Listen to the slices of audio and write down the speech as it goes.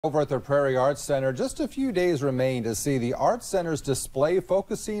Over at the Prairie Arts Center, just a few days remain to see the Arts Center's display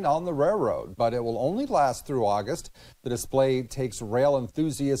focusing on the railroad, but it will only last through August. The display takes rail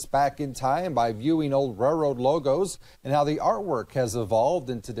enthusiasts back in time by viewing old railroad logos and how the artwork has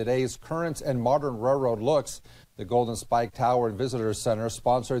evolved into today's current and modern railroad looks. The Golden Spike Tower and Visitor Center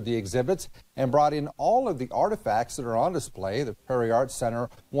sponsored the exhibit and brought in all of the artifacts that are on display. The Prairie Arts Center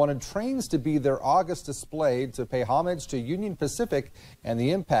wanted trains to be their August display to pay homage to Union Pacific and the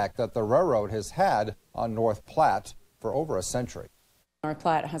impact that the railroad has had on North Platte for over a century. North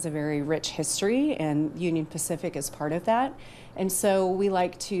Platte has a very rich history, and Union Pacific is part of that. And so we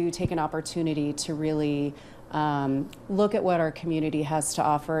like to take an opportunity to really look at what our community has to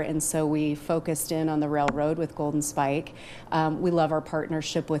offer, and so we focused in on the railroad with Golden Spike. We love our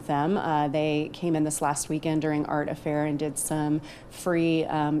partnership with them. They came in this last weekend during Art Affair and did some free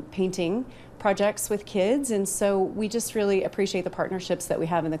painting projects with kids, and so we just really appreciate the partnerships that we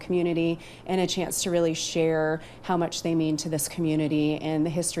have in the community and a chance to really share how much they mean to this community and the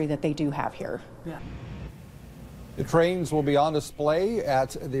history that they do have here. Yeah. The trains will be on display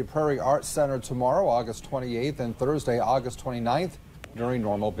at the Prairie Arts Center tomorrow, August 28th, and Thursday, August 29th, during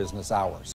normal business hours.